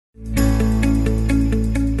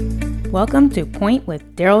Welcome to Point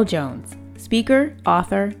with Daryl Jones, speaker,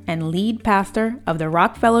 author, and lead pastor of the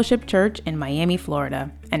Rock Fellowship Church in Miami,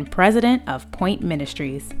 Florida, and president of Point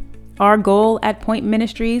Ministries. Our goal at Point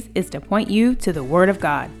Ministries is to point you to the Word of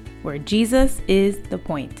God, where Jesus is the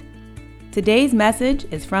point. Today's message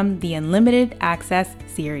is from the Unlimited Access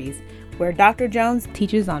series, where Dr. Jones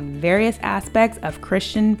teaches on various aspects of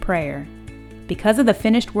Christian prayer. Because of the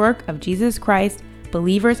finished work of Jesus Christ,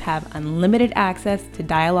 believers have unlimited access to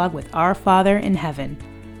dialogue with our Father in heaven.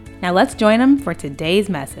 Now let's join him for today's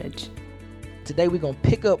message. Today we're going to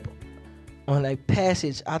pick up on a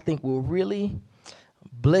passage I think will really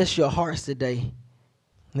bless your hearts today.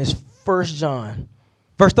 And it's 1 John.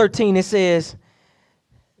 Verse 13, it says,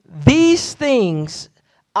 "These things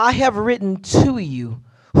I have written to you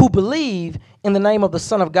who believe in the name of the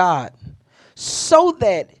Son of God, so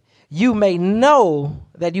that you may know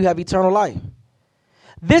that you have eternal life.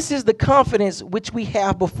 This is the confidence which we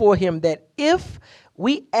have before him, that if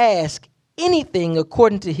we ask anything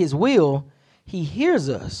according to his will, he hears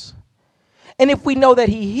us. And if we know that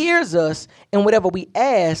he hears us in whatever we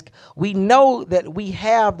ask, we know that we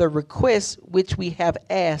have the requests which we have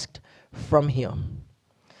asked from him."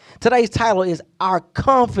 Today's title is Our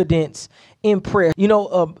Confidence in Prayer. We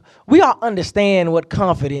all understand what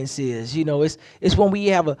confidence is. It's when we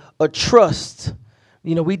have a trust.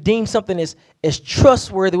 We deem something as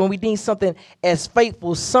trustworthy, when we deem something as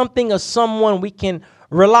faithful, something or someone we can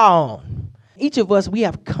rely on. Each of us, we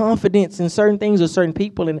have confidence in certain things or certain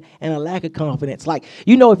people and a lack of confidence. Like, if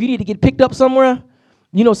you need to get picked up somewhere,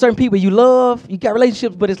 certain people you love, you got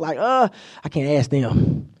relationships, but it's like, I can't ask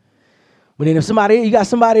them. But then if you got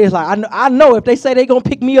somebody that's like, I know if they say they're going to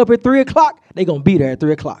pick me up at 3 o'clock, they're going to be there at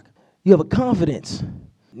 3 o'clock. You have a confidence.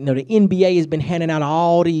 The NBA has been handing out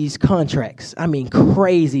all these contracts. I mean,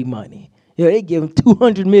 crazy money. They give them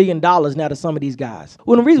 $200 million now to some of these guys.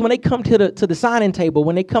 Well, the reason when they come to the signing table,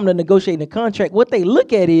 when they come to negotiating a contract, what they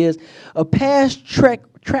look at is a past track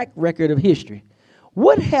record of history.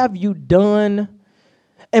 What have you done?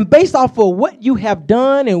 And based off of what you have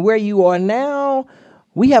done and where you are now,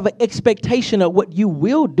 we have an expectation of what you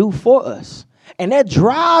will do for us. And that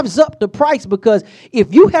drives up the price, because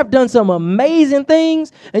if you have done some amazing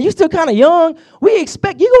things and you're still kind of young, we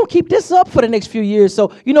expect you're going to keep this up for the next few years.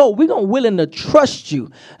 So, we're willing to trust you.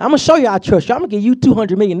 I'm going to show you I trust you. I'm going to give you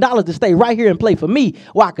 $200 million to stay right here and play for me.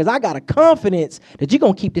 Why? Because I got a confidence that you're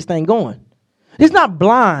going to keep this thing going. It's not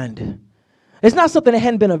blind. It's not something that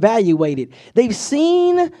hadn't been evaluated. They've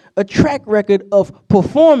seen a track record of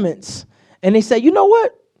performance, and they say, you know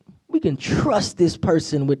what? We can trust this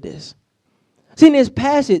person with this. See, in this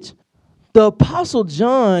passage, the Apostle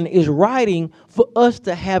John is writing for us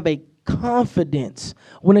to have a confidence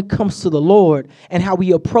when it comes to the Lord and how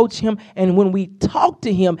we approach him. And when we talk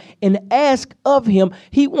to him and ask of him,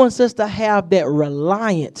 he wants us to have that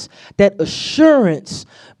reliance, that assurance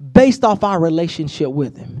based off our relationship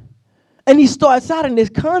with him. And he starts out in this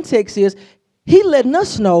context is he letting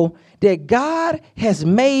us know that God has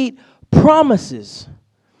made promises.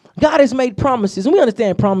 God has made promises, and we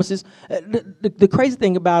understand promises. The crazy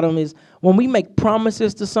thing about them is when we make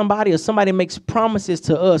promises to somebody or somebody makes promises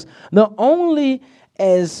to us, they're only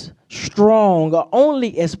as strong or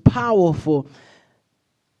only as powerful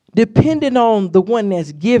depending on the one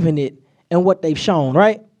that's given it and what they've shown,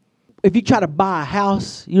 right? If you try to buy a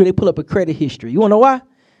house, they pull up a credit history. You want to know why?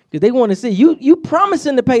 Because they want to see you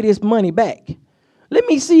promising to pay this money back. Let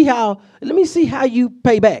me see how you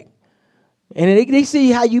pay back. And they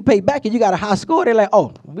see how you pay back and you got a high score. They're like,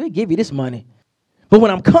 oh, we'll give you this money. But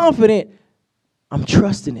when I'm confident, I'm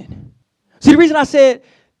trusting it. See, the reason I said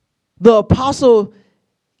the apostle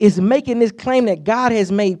is making this claim that God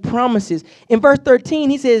has made promises. In verse 13,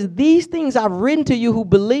 he says, "These things I've written to you who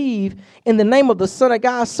believe in the name of the Son of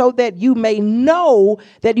God, so that you may know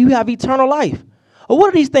that you have eternal life." Well, what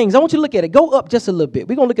are these things? I want you to look at it. Go up just a little bit.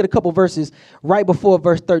 We're going to look at a couple verses right before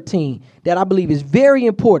verse 13 that I believe is very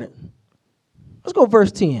important. Let's go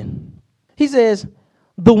verse 10. He says,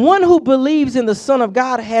 "The one who believes in the Son of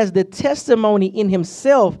God has the testimony in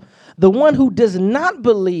himself. The one who does not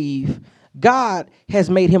believe God has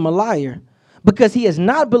made him a liar, because he has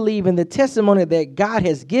not believed in the testimony that God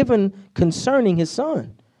has given concerning his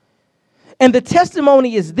Son. And the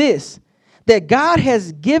testimony is this, that God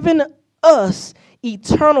has given us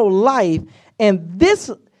eternal life, and this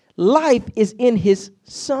life is in his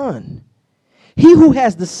Son. He who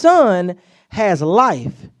has the Son has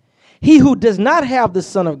life. He who does not have the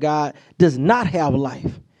Son of God does not have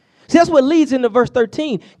life." See, that's what leads into verse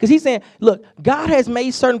 13, because he's saying, look, God has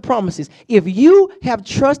made certain promises. If you have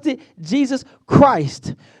trusted Jesus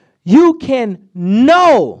Christ, you can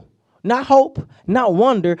know not hope, not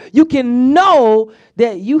wonder. You can know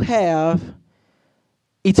that you have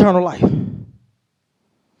eternal life.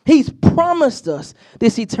 He's promised us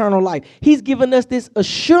this eternal life. He's given us this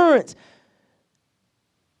assurance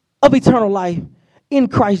of eternal life in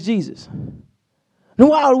Christ Jesus. Now,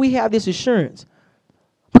 why do we have this assurance?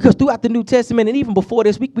 Because throughout the New Testament, and even before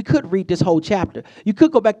this, we could read this whole chapter. You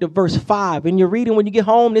could go back to verse 5. And you're reading when you get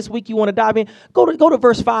home this week, you want to dive in. Go to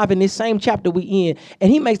verse 5 in this same chapter we in. And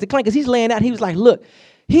he makes the claim, because he's laying out, he was like, look,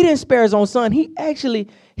 he didn't spare his own son.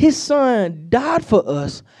 His son died for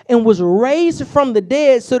us and was raised from the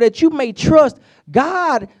dead so that you may trust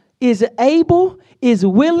God is able, is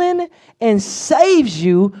willing, and saves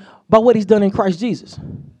you by what he's done in Christ Jesus.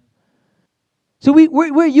 So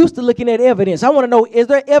we're used to looking at evidence. I want to know, is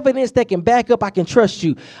there evidence that can back up I can trust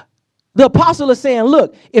you? The apostle is saying,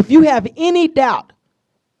 look, if you have any doubt,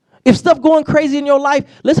 if stuff going crazy in your life,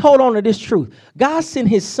 let's hold on to this truth. God sent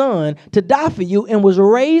his son to die for you and was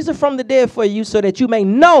raised from the dead for you so that you may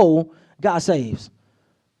know God saves.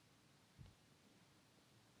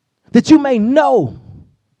 That you may know.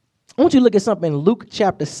 I want you to look at something in Luke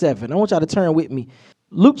chapter 7. I want y'all to turn with me.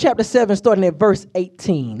 Luke chapter 7, starting at verse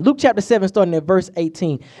 18. Luke chapter 7, starting at verse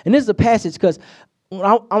 18. And this is a passage because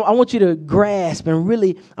I want you to grasp and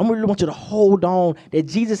really want you to hold on that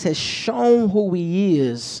Jesus has shown who he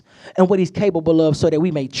is and what he's capable of so that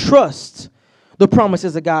we may trust the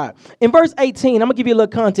promises of God. In verse 18, I'm going to give you a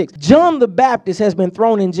little context. John the Baptist has been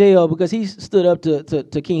thrown in jail because he stood up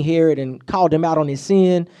to King Herod and called him out on his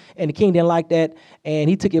sin, and the king didn't like that, and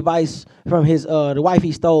he took advice from his the wife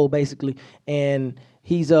he stole, basically, and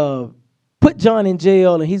he's put John in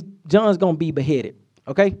jail, and John's going to be beheaded,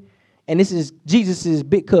 okay? And this is Jesus'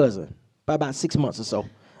 big cousin by about 6 months or so.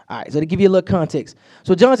 All right, so to give you a little context.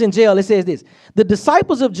 So John's in jail. It says this. The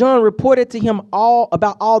disciples of John reported to him all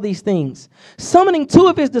about all these things. Summoning two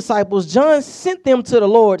of his disciples, John sent them to the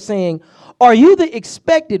Lord, saying, "Are you the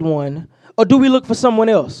expected one, or do we look for someone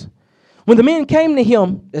else?" When the men came to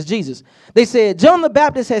him, that's Jesus, they said, "John the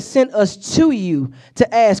Baptist has sent us to you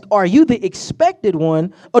to ask, are you the expected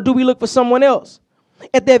one, or do we look for someone else?"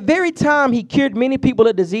 At that very time, he cured many people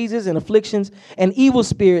of diseases and afflictions and evil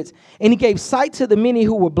spirits, and he gave sight to the many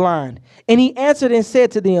who were blind. And he answered and said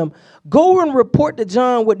to them, "Go and report to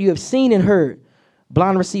John what you have seen and heard.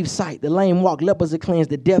 Blind receive sight, the lame walk, lepers are cleansed,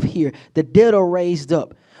 the deaf hear, the dead are raised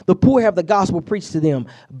up. The poor have the gospel preached to them.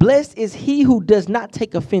 Blessed is he who does not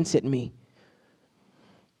take offense at me."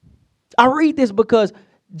 I read this because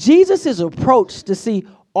Jesus' approach to see,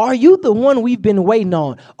 are you the one we've been waiting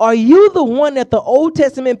on? Are you the one that the Old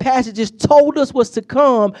Testament passages told us was to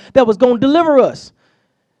come, that was going to deliver us?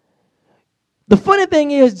 The funny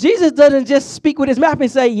thing is, Jesus doesn't just speak with his mouth and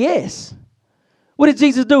say yes. What did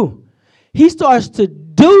Jesus do? He starts to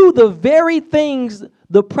do the very things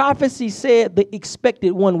the prophecy said the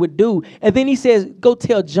expected one would do. And then he says, go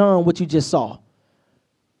tell John what you just saw.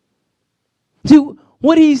 See,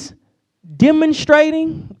 what he's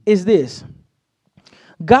demonstrating is this.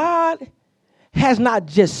 God has not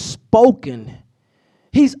just spoken,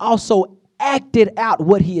 he's also acted out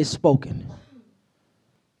what he has spoken.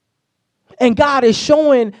 And God is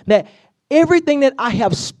showing that everything that I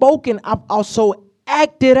have spoken, I've also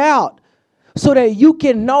acted out so that you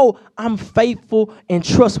can know I'm faithful and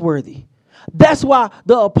trustworthy. That's why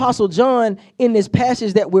the Apostle John in this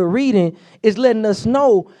passage that we're reading is letting us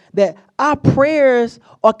know that our prayers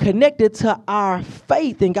are connected to our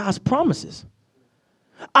faith in God's promises.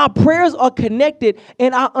 Our prayers are connected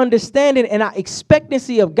in our understanding and our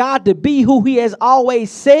expectancy of God to be who he has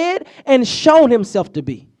always said and shown himself to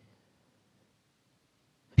be.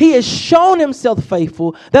 He has shown himself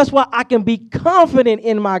faithful. That's why I can be confident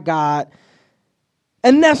in my God.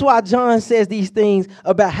 And that's why John says these things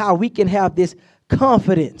about how we can have this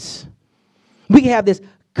confidence. We can have this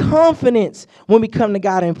confidence when we come to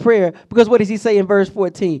God in prayer. Because what does he say in verse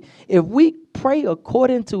 14? If we pray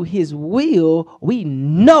according to his will, we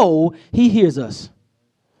know he hears us.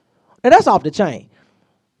 Now that's off the chain.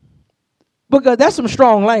 Because that's some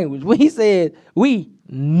strong language. When he said, we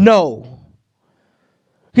know.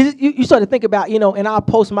 Because you start to think about, in our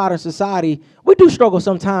postmodern society, we do struggle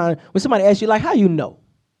sometimes when somebody asks you, like, how you know?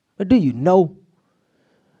 Or do you know?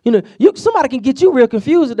 Somebody can get you real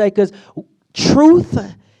confused today because truth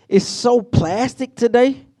is so plastic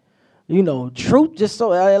today. Truth just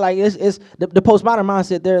so, it's the postmodern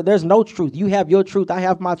mindset, there's no truth. You have your truth, I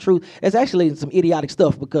have my truth. It's actually some idiotic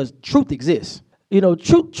stuff because truth exists.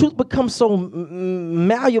 Truth becomes so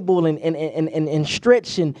malleable and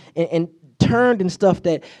stretched and turned and stuff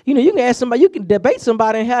that, you can ask somebody, you can debate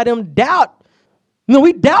somebody and have them doubt,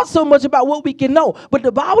 We doubt so much about what we can know. But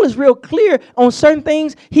the Bible is real clear on certain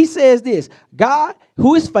things. He says this: God,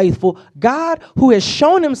 who is faithful, God, who has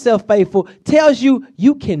shown himself faithful, tells you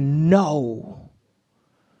you can know.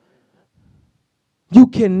 You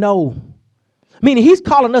can know. Meaning he's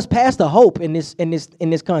calling us past the hope in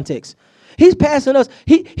this context. He's passing us.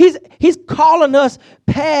 He's calling us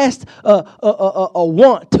past a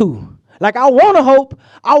want to. Like, I want to hope.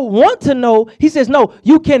 I want to know. He says, no,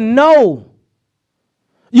 you can know.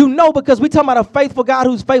 You know, because we're talking about a faithful God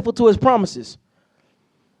who's faithful to his promises.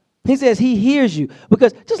 He says he hears you,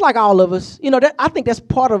 because just like all of us, I think that's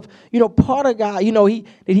part of God.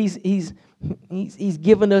 He's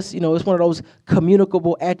given us, it's one of those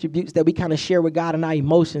communicable attributes that we kind of share with God in our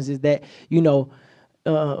emotions, is that,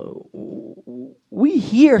 we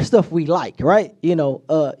hear stuff we like, right?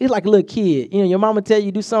 It's like a little kid. Your mama tell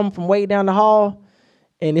you do something from way down the hall,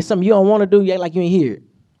 and it's something you don't want to do, you act like you ain't hear it.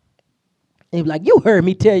 And you be like, you heard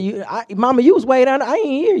me tell you, Mama, you was way down there, I ain't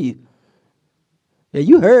hear you. Yeah,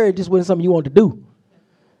 you heard this wasn't something you want to do.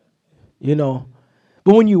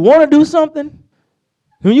 But when you want to do something,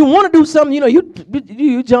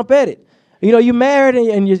 you jump at it. You married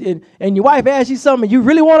and your wife asks you something and you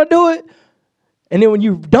really want to do it. And then when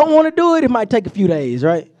you don't want to do it, it might take a few days,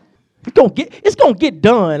 right? It's gonna get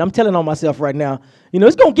done. I'm telling on myself right now.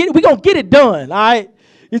 We're gonna get it done, all right?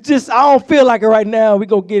 It's just, I don't feel like it right now. We're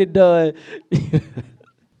gonna get it done.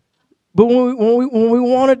 But when we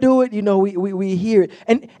want to do it, we hear it.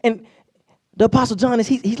 And the Apostle John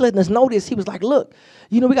he's letting us know this. He was like, look,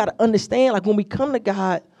 we got to understand, like, when we come to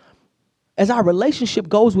God, as our relationship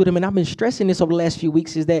goes with him, and I've been stressing this over the last few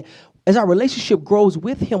weeks, is that as our relationship grows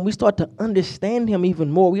with him, we start to understand him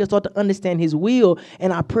even more. We start to understand his will,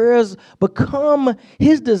 and our prayers become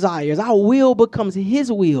his desires. Our will becomes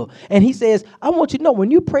his will. And he says, I want you to know,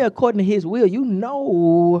 when you pray according to his will,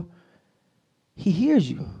 he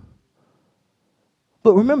hears you.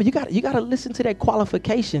 But remember, you got to listen to that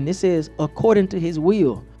qualification. It says, according to his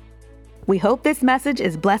will. We hope this message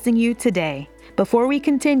is blessing you today. Before we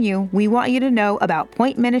continue, we want you to know about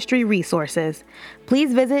Point Ministry resources.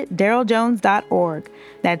 Please visit daryljones.org.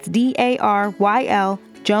 That's DARYL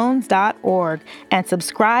Jones.org, and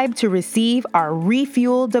subscribe to receive our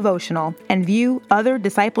Refuel devotional and view other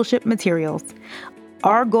discipleship materials.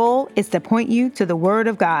 Our goal is to point you to the Word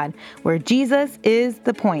of God, where Jesus is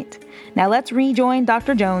the point. Now let's rejoin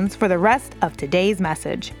Dr. Jones for the rest of today's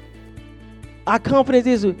message. Our confidence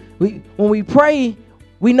is when we pray,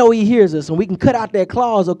 we know he hears us, and we can cut out that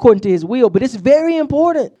clause according to his will. But it's very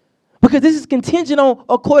important, because this is contingent on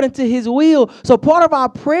according to his will. So part of our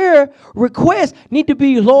prayer requests need to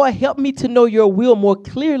be, Lord, help me to know your will more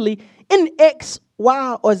clearly in X,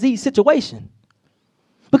 Y, or Z situation.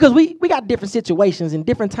 Because we got different situations and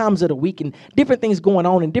different times of the week and different things going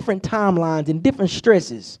on and different timelines and different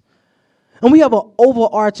stresses. And we have an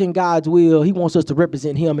overarching God's will. He wants us to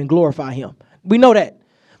represent him and glorify him. We know that.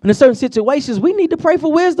 But in certain situations, we need to pray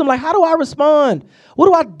for wisdom. Like, how do I respond? What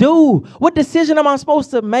do I do? What decision am I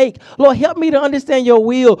supposed to make? Lord, help me to understand your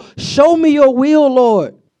will. Show me your will,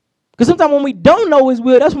 Lord. Because sometimes when we don't know his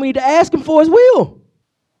will, that's when we need to ask him for his will.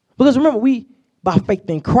 Because remember, we, by faith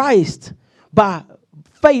in Christ, by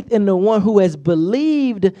faith in the one who has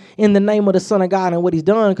believed in the name of the Son of God and what he's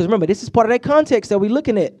done. Because remember, this is part of that context that we're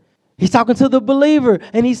looking at. He's talking to the believer,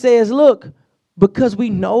 and he says, look, because we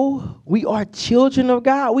know we are children of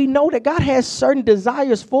God, we know that God has certain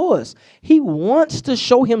desires for us. He wants to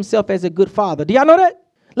show himself as a good father. Do y'all know that?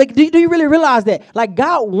 Like, do you really realize that? Like,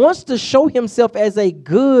 God wants to show himself as a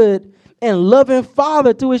good and loving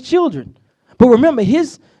father to his children. But remember,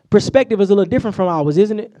 his perspective is a little different from ours,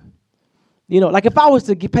 isn't it? Like, if I was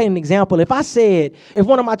to paint an example, if I said, if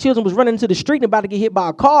one of my children was running into the street and about to get hit by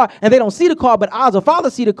a car, and they don't see the car, but I as a father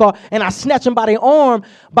see the car, and I snatch them by their arm,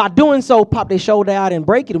 by doing so, pop their shoulder out and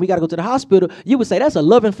break it, and we got to go to the hospital, you would say, that's a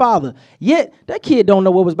loving father. Yet, that kid don't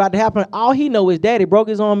know what was about to happen. All he know is daddy broke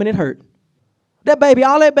his arm and it hurt.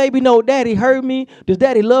 All that baby know, daddy hurt me. Does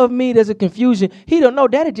daddy love me? There's a confusion. He don't know.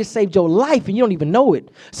 Daddy just saved your life and you don't even know it.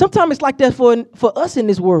 Sometimes it's like that for us in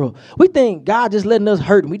this world. We think God just letting us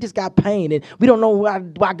hurt and we just got pain and we don't know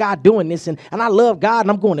why God doing this. And I love God and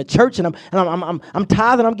I'm going to church and I'm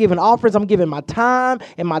tithing. I'm giving offerings. I'm giving my time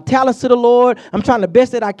and my talents to the Lord. I'm trying the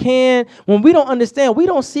best that I can. When we don't understand, we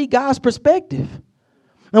don't see God's perspective.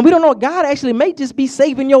 And we don't know God actually may just be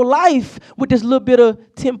saving your life with this little bit of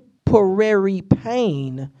temporary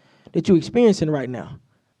pain that you're experiencing right now.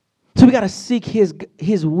 So we got to seek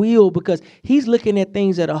his will, because he's looking at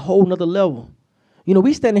things at a whole nother level.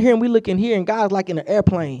 We standing here and we looking here, and God's like in an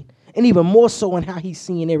airplane, and even more so in how he's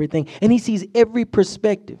seeing everything. And he sees every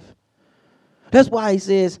perspective. That's why he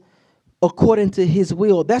says, according to his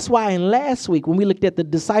will. That's why in last week, when we looked at the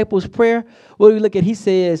disciples' prayer, what do we look at? He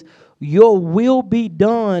says, your will be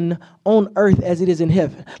done on earth as it is in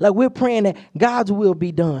heaven. Like we're praying that God's will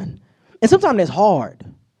be done. And sometimes that's hard.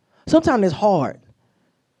 Sometimes it's hard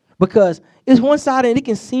because it's one-sided and it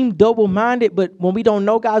can seem double-minded, but when we don't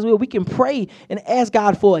know God's will, we can pray and ask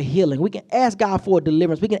God for a healing. We can ask God for a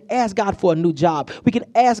deliverance. We can ask God for a new job. We can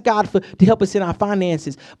ask God to help us in our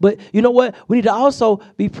finances. But you know what? We need to also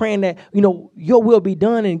be praying that, your will be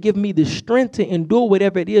done and give me the strength to endure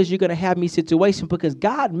whatever it is you're going to have me situation, because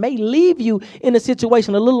God may leave you in a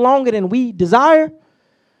situation a little longer than we desire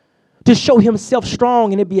to show himself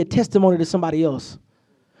strong and it be a testimony to somebody else.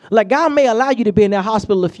 Like God may allow you to be in that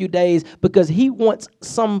hospital a few days because he wants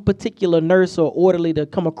some particular nurse or orderly to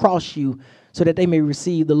come across you so that they may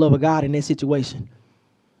receive the love of God in that situation.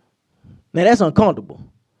 Now that's uncomfortable.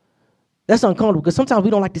 That's uncomfortable because sometimes we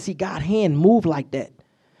don't like to see God's hand move like that.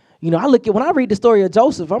 When I read the story of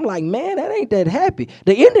Joseph, I'm like, man, that ain't that happy.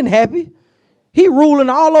 The ending happy. He ruling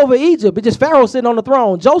all over Egypt. It's just Pharaoh sitting on the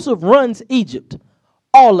throne. Joseph runs Egypt.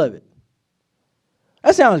 All of it.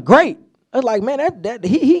 That sounds great. I was like, man,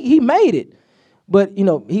 he made it. But,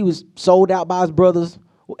 he was sold out by his brothers,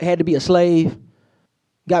 had to be a slave.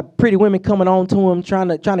 Got pretty women coming on to him, trying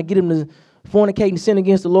to get him to fornicate and sin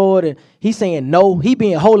against the Lord. And he's saying no. He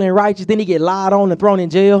being holy and righteous. Then he get lied on and thrown in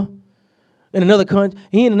jail in another country.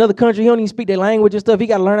 He in another country. He don't even speak their language and stuff. He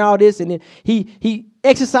got to learn all this. And then he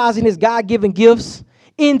exercising his God-given gifts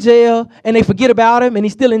in jail. And they forget about him and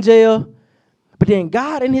he's still in jail. But then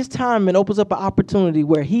God in his timing opens up an opportunity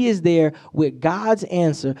where he is there with God's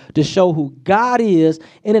answer to show who God is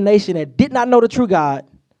in a nation that did not know the true God.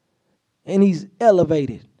 And he's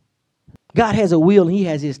elevated. God has a will and he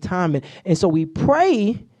has his timing. And so we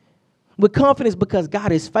pray with confidence because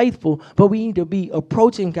God is faithful, but we need to be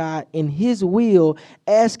approaching God in his will,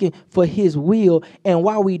 asking for his will. And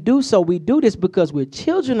while we do so, we do this because we're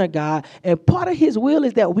children of God. And part of his will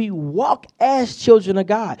is that we walk as children of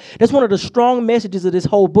God. That's one of the strong messages of this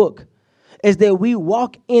whole book, is that we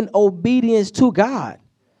walk in obedience to God,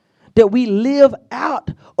 that we live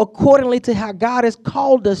out accordingly to how God has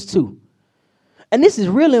called us to. And this is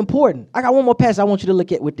really important. I got one more passage I want you to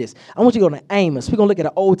look at with this. I want you to go to Amos. We're going to look at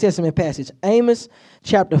an Old Testament passage, Amos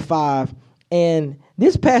chapter 5. And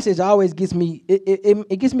this passage always gets me,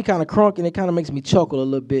 it gets me kind of crunk and it kind of makes me chuckle a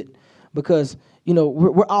little bit because,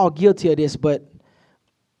 we're all guilty of this. But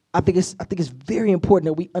I think it's very important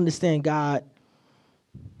that we understand God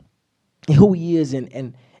and who he is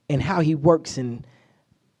and how he works and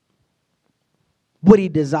what he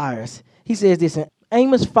desires. He says this in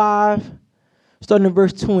Amos 5, starting in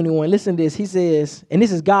verse 21. Listen to this. He says, and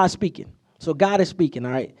this is God speaking. So God is speaking,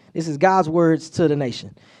 all right? This is God's words to the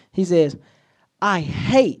nation. He says, I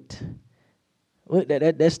hate. Well,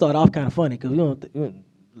 that started off kind of funny because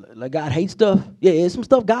like God hates stuff. Yeah, it's some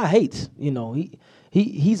stuff God hates.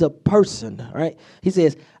 He's a person, right? He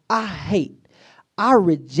says, I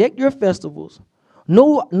reject your festivals,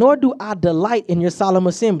 nor do I delight in your solemn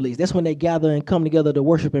assemblies. That's when they gather and come together to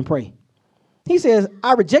worship and pray. He says,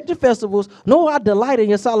 I reject your festivals, nor I delight in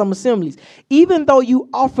your solemn assemblies. Even though you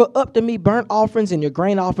offer up to me burnt offerings and your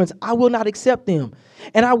grain offerings, I will not accept them.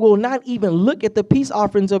 And I will not even look at the peace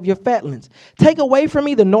offerings of your fatlings. Take away from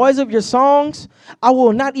me the noise of your songs. I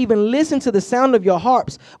will not even listen to the sound of your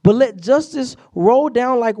harps, but let justice roll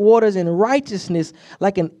down like waters and righteousness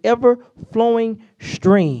like an ever-flowing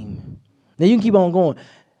stream. Now you can keep on going.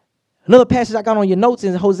 Another passage I got on your notes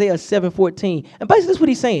is Hosea 7:14. And basically that's what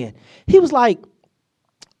he's saying. He was like,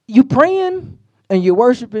 you praying and you're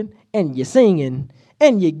worshiping and you're singing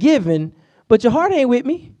and you're giving, but your heart ain't with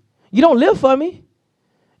me. You don't live for me.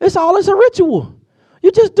 It's a ritual.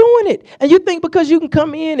 You're just doing it. And you think because you can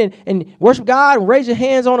come in and worship God and raise your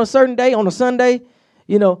hands on a certain day, on a Sunday,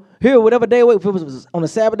 here, whatever day, if it was on a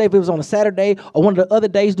Sabbath day, if it was on a Saturday, or one of the other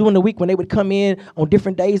days during the week when they would come in on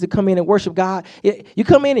different days to come in and worship God. You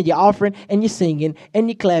come in and you're offering and you're singing and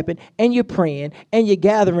you're clapping and you're praying and you're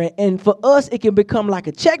gathering. And for us, it can become like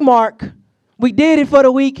a check mark. We did it for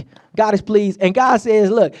the week. God is pleased. And God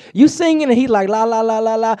says, look, you singing and he's like, la, la, la,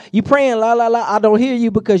 la, la. You praying, la, la, la. I don't hear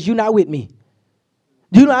you because you're not with me.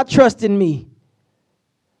 Do not trust in me.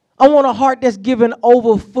 I want a heart that's given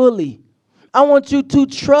over fully. I want you to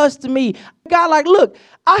trust me. God, like, look,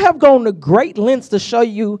 I have gone to great lengths to show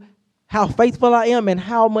you how faithful I am and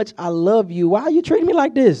how much I love you. Why are you treating me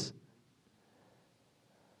like this?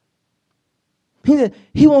 He said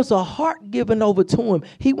he wants a heart given over to him.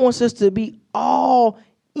 He wants us to be all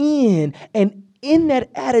in. And in that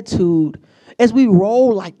attitude, As we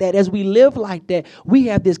roll like that, as we live like that, we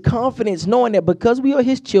have this confidence knowing that because we are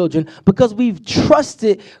his children, because we've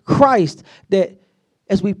trusted Christ, that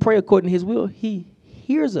as we pray according to his will, he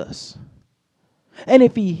hears us. And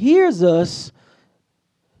if he hears us,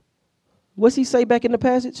 what's he say back in the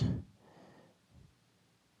passage?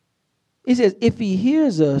 He says, if he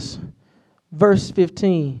hears us, verse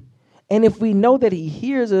 15, and if we know that he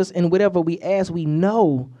hears us and whatever we ask, we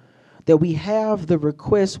know that we have the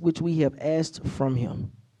request which we have asked from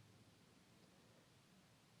him.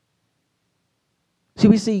 See,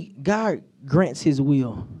 we see God grants his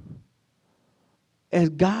will. As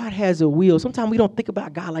God has a will, sometimes we don't think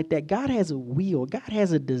about God like that. God has a will. God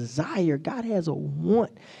has a desire. God has a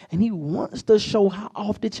want. And he wants to show how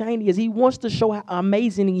off the chain he is. He wants to show how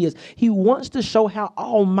amazing he is. He wants to show how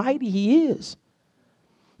almighty he is.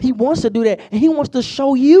 He wants to do that. And he wants to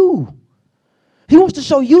show you. He wants to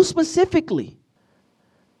show you specifically.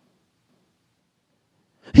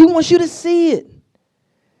 He wants you to see it.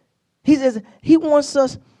 He says he wants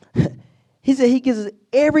us. He said he gives us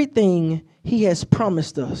everything he has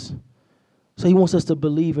promised us. So he wants us to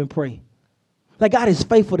believe and pray. Like God is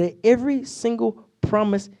faithful to every single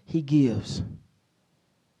promise he gives.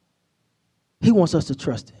 He wants us to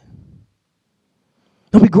trust it.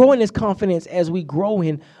 And we grow in this confidence as we grow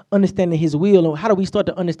in understanding his will. And how do we start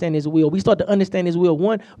to understand his will? We start to understand his will.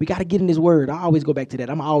 One, we got to get in his word. I always go back to that.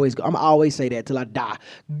 I'm always say that till I die.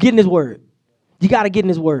 Get in his word. You got to get in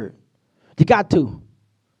his word. You got to.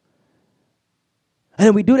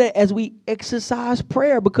 And we do that as we exercise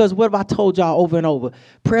prayer, because what have I told y'all over and over?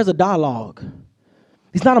 Prayer's a dialogue.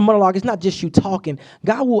 It's not a monologue. It's not just you talking.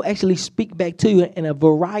 God will actually speak back to you in a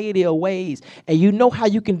variety of ways. And you know how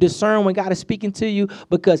you can discern when God is speaking to you,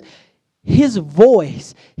 because his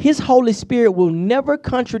voice, his Holy Spirit will never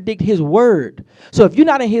contradict his word. So if you're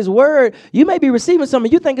not in his word, you may be receiving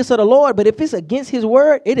something you think it's of the Lord, but if it's against his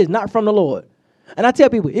word, it is not from the Lord. And I tell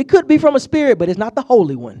people, it could be from a spirit, but it's not the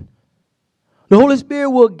Holy One. The Holy Spirit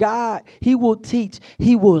will guide. He will teach.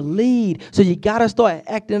 He will lead. So you got to start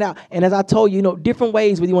acting it out. And as I told you, different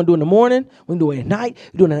ways, whether you want to do it in the morning, we can do it at night,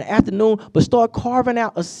 you do it in the afternoon, but start carving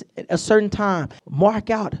out a certain time. Mark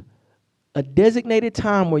out a designated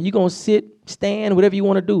time where you're going to sit, stand, whatever you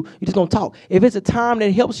want to do. You're just going to talk. If it's a time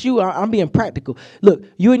that helps you, I'm being practical. Look,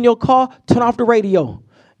 you in your car, turn off the radio.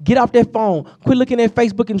 Get off that phone. Quit looking at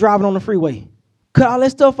Facebook and driving on the freeway. Cut all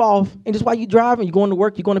that stuff off, and just while you're driving, you're going to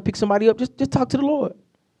work, you're going to pick somebody up, just talk to the Lord.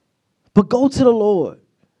 But go to the Lord.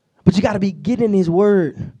 But you got to be getting his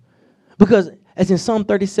word. Because as in Psalm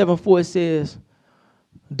 37:4 it says,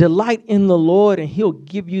 delight in the Lord and he'll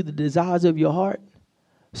give you the desires of your heart.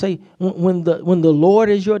 Say, when the Lord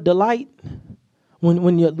is your delight, when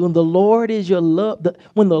the Lord is your love,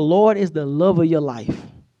 when the Lord is the love of your life.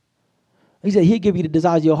 He said he'll give you the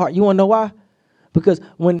desires of your heart. You want to know why? Because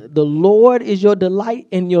when the Lord is your delight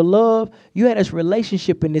and your love, you have this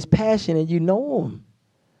relationship and this passion, and you know him.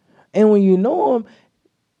 And when you know him,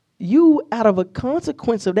 you, out of a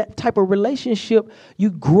consequence of that type of relationship, you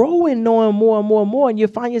grow in knowing more and more and more, and you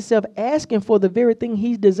find yourself asking for the very thing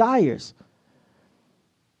he desires.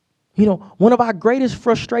 One of our greatest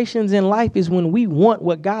frustrations in life is when we want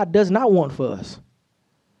what God does not want for us.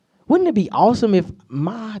 Wouldn't it be awesome if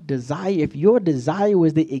your desire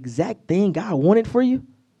was the exact thing God wanted for you?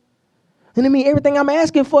 And everything I'm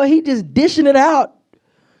asking for, he just dishing it out.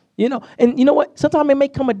 And you know what? Sometimes it may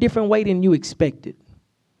come a different way than you expected.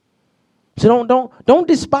 So don't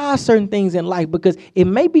despise certain things in life, because it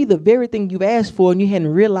may be the very thing you've asked for and you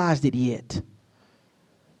hadn't realized it yet.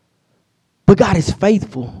 But God is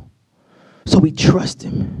faithful, so we trust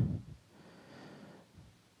him.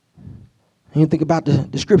 And you think about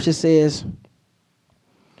the scripture says,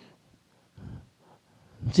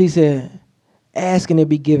 she said, ask and it'll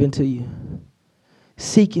be given to you.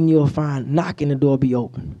 Seek and you'll find. Knock and the door be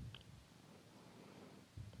open.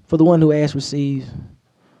 For the one who asks receives.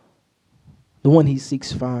 The one he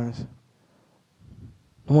seeks finds.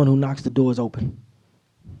 The one who knocks the door is open.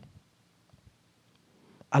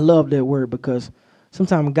 I love that word, because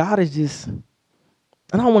sometimes God is just,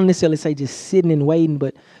 I don't want to necessarily say just sitting and waiting,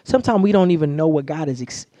 but sometimes we don't even know what God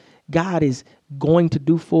is going to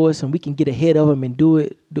do for us, and we can get ahead of him and do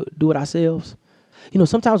it ourselves.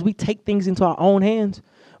 Sometimes we take things into our own hands.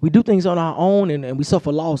 We do things on our own, and we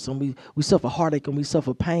suffer loss, and we suffer heartache, and we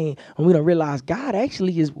suffer pain, and we don't realize God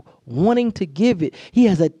actually is wanting to give it. He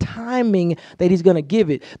has a timing that he's going to give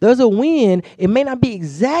it. There's a when. It may not be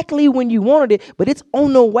exactly when you wanted it, but it's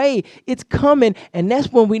on the way. It's coming, and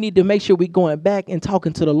that's when we need to make sure we're going back and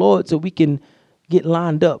talking to the Lord so we can get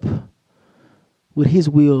lined up with his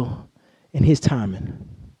will and his timing.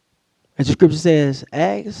 As the scripture says,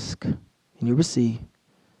 ask, and you'll receive.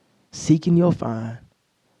 Seeking, you'll find.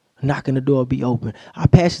 Knocking, the door will be open. Our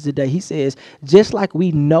passage today, he says, just like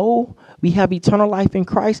we know we have eternal life in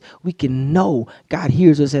Christ, we can know God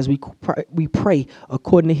hears us as we pray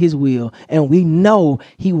according to his will. And we know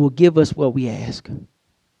he will give us what we ask.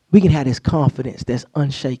 We can have this confidence that's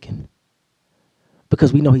unshaken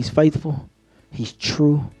because we know he's faithful, he's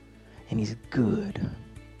true, and he's good.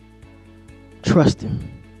 Trust him.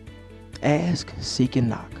 Ask, seek, and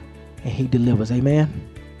knock, and he delivers. Amen.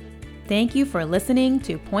 Thank you for listening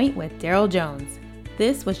to Point with Daryl Jones.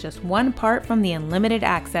 This was just one part from the Unlimited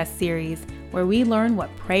Access series, where we learn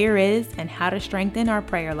what prayer is and how to strengthen our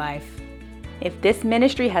prayer life. If this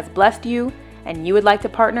ministry has blessed you and you would like to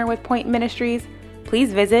partner with Point Ministries,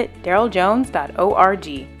 please visit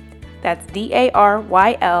daryljones.org. That's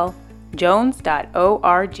DARYL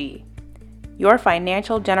Jones.org. Your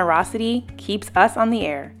financial generosity keeps us on the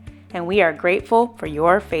air, and we are grateful for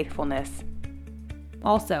your faithfulness.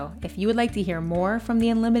 Also, if you would like to hear more from the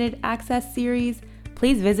Unlimited Access series,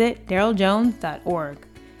 please visit daryljones.org.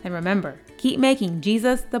 And remember, keep making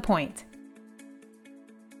Jesus the point.